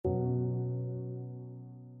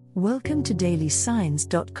Welcome to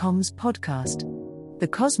dailysigns.com's podcast. The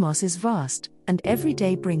cosmos is vast, and every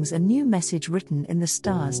day brings a new message written in the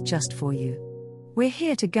stars just for you. We're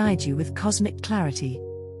here to guide you with cosmic clarity.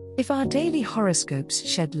 If our daily horoscopes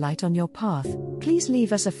shed light on your path, please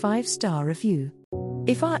leave us a 5-star review.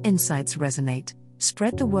 If our insights resonate,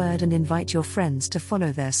 spread the word and invite your friends to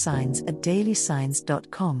follow their signs at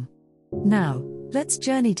dailysigns.com. Now, let's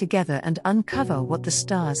journey together and uncover what the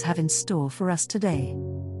stars have in store for us today.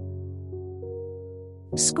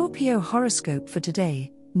 Scorpio horoscope for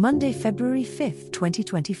today, Monday, February 5,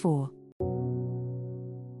 2024.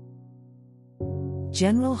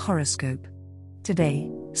 General horoscope.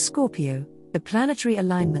 Today, Scorpio, the planetary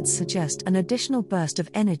alignments suggest an additional burst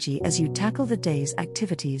of energy as you tackle the day's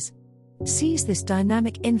activities. Seize this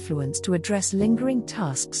dynamic influence to address lingering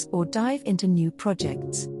tasks or dive into new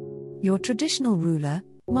projects. Your traditional ruler,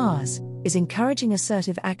 Mars, is encouraging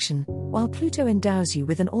assertive action, while Pluto endows you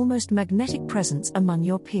with an almost magnetic presence among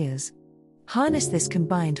your peers. Harness this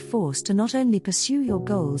combined force to not only pursue your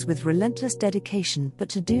goals with relentless dedication but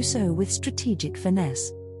to do so with strategic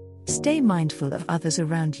finesse. Stay mindful of others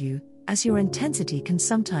around you, as your intensity can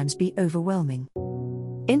sometimes be overwhelming.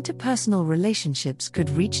 Interpersonal relationships could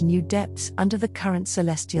reach new depths under the current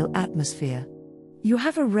celestial atmosphere. You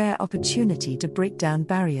have a rare opportunity to break down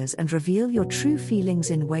barriers and reveal your true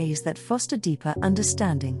feelings in ways that foster deeper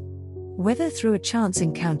understanding. Whether through a chance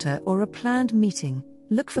encounter or a planned meeting,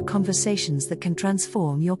 look for conversations that can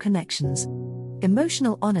transform your connections.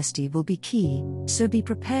 Emotional honesty will be key, so be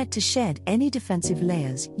prepared to shed any defensive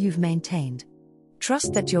layers you've maintained.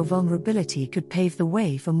 Trust that your vulnerability could pave the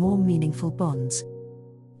way for more meaningful bonds.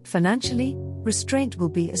 Financially, restraint will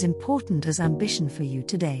be as important as ambition for you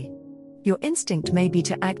today. Your instinct may be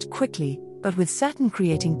to act quickly, but with Saturn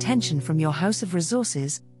creating tension from your house of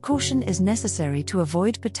resources, caution is necessary to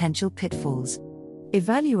avoid potential pitfalls.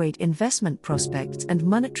 Evaluate investment prospects and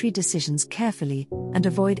monetary decisions carefully, and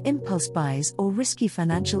avoid impulse buys or risky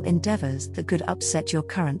financial endeavors that could upset your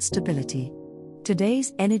current stability.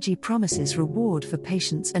 Today's energy promises reward for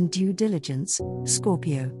patience and due diligence,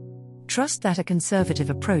 Scorpio. Trust that a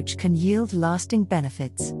conservative approach can yield lasting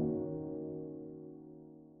benefits.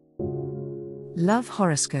 Love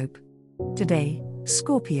horoscope. Today,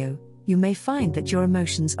 Scorpio, you may find that your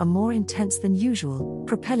emotions are more intense than usual,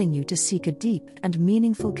 propelling you to seek a deep and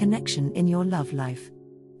meaningful connection in your love life.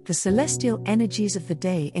 The celestial energies of the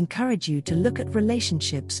day encourage you to look at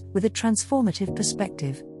relationships with a transformative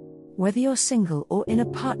perspective. Whether you're single or in a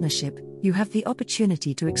partnership, you have the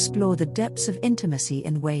opportunity to explore the depths of intimacy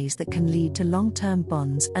in ways that can lead to long-term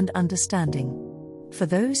bonds and understanding. For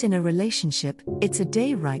those in a relationship, it's a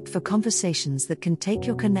day ripe for conversations that can take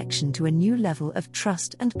your connection to a new level of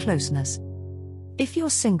trust and closeness. If you're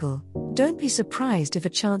single, don't be surprised if a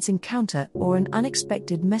chance encounter or an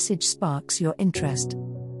unexpected message sparks your interest.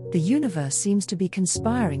 The universe seems to be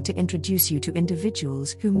conspiring to introduce you to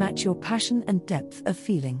individuals who match your passion and depth of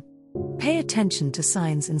feeling. Pay attention to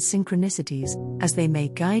signs and synchronicities, as they may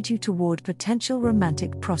guide you toward potential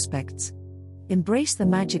romantic prospects. Embrace the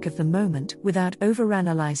magic of the moment without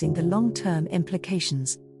overanalyzing the long-term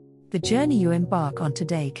implications. The journey you embark on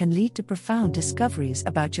today can lead to profound discoveries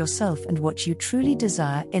about yourself and what you truly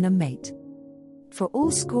desire in a mate. For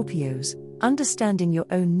all Scorpios, understanding your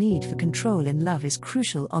own need for control in love is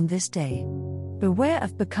crucial on this day. Beware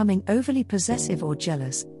of becoming overly possessive or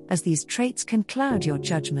jealous, as these traits can cloud your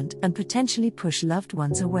judgment and potentially push loved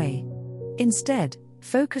ones away. Instead,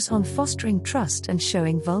 focus on fostering trust and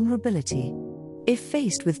showing vulnerability. If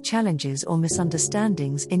faced with challenges or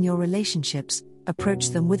misunderstandings in your relationships, approach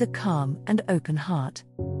them with a calm and open heart.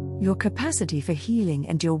 Your capacity for healing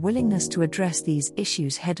and your willingness to address these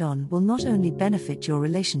issues head-on will not only benefit your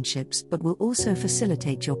relationships but will also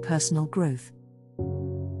facilitate your personal growth.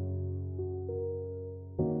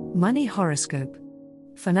 Money horoscope.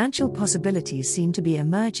 Financial possibilities seem to be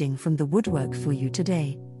emerging from the woodwork for you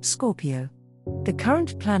today, Scorpio. The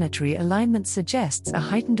current planetary alignment suggests a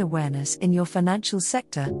heightened awareness in your financial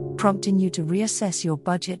sector, prompting you to reassess your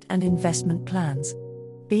budget and investment plans.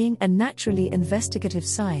 Being a naturally investigative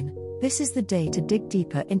sign, this is the day to dig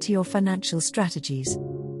deeper into your financial strategies.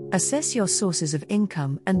 Assess your sources of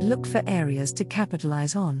income and look for areas to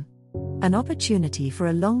capitalize on. An opportunity for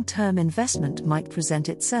a long-term investment might present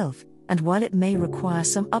itself, and while it may require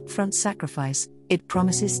some upfront sacrifice, it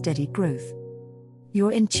promises steady growth.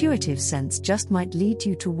 Your intuitive sense just might lead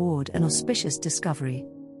you toward an auspicious discovery.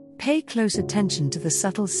 Pay close attention to the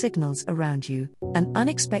subtle signals around you. An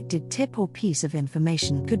unexpected tip or piece of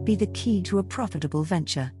information could be the key to a profitable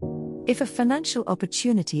venture. If a financial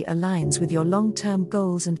opportunity aligns with your long-term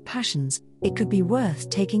goals and passions, it could be worth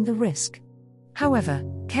taking the risk. However,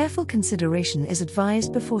 careful consideration is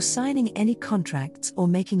advised before signing any contracts or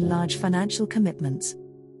making large financial commitments.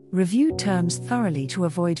 Review terms thoroughly to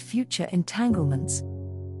avoid future entanglements.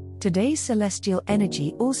 Today's celestial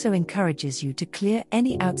energy also encourages you to clear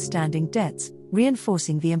any outstanding debts,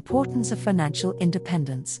 reinforcing the importance of financial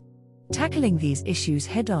independence. Tackling these issues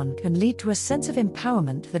head-on can lead to a sense of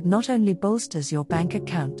empowerment that not only bolsters your bank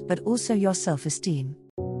account but also your self-esteem.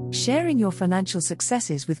 Sharing your financial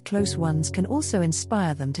successes with close ones can also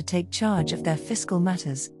inspire them to take charge of their fiscal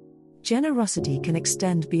matters. Generosity can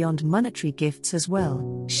extend beyond monetary gifts as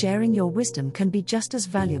well. Sharing your wisdom can be just as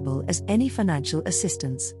valuable as any financial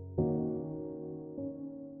assistance.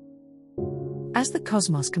 As the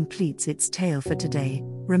cosmos completes its tale for today,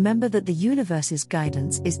 remember that the universe's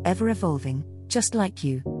guidance is ever evolving, just like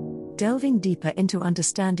you. Delving deeper into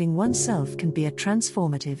understanding oneself can be a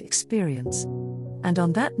transformative experience. And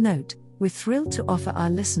on that note, we're thrilled to offer our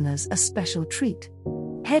listeners a special treat.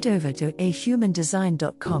 Head over to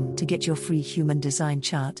ahumandesign.com to get your free human design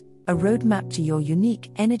chart, a roadmap to your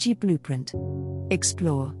unique energy blueprint.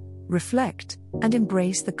 Explore, reflect, and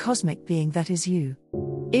embrace the cosmic being that is you.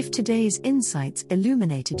 If today's insights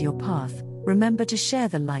illuminated your path, remember to share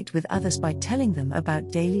the light with others by telling them about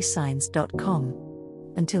dailysigns.com.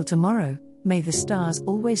 Until tomorrow, may the stars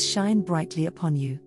always shine brightly upon you.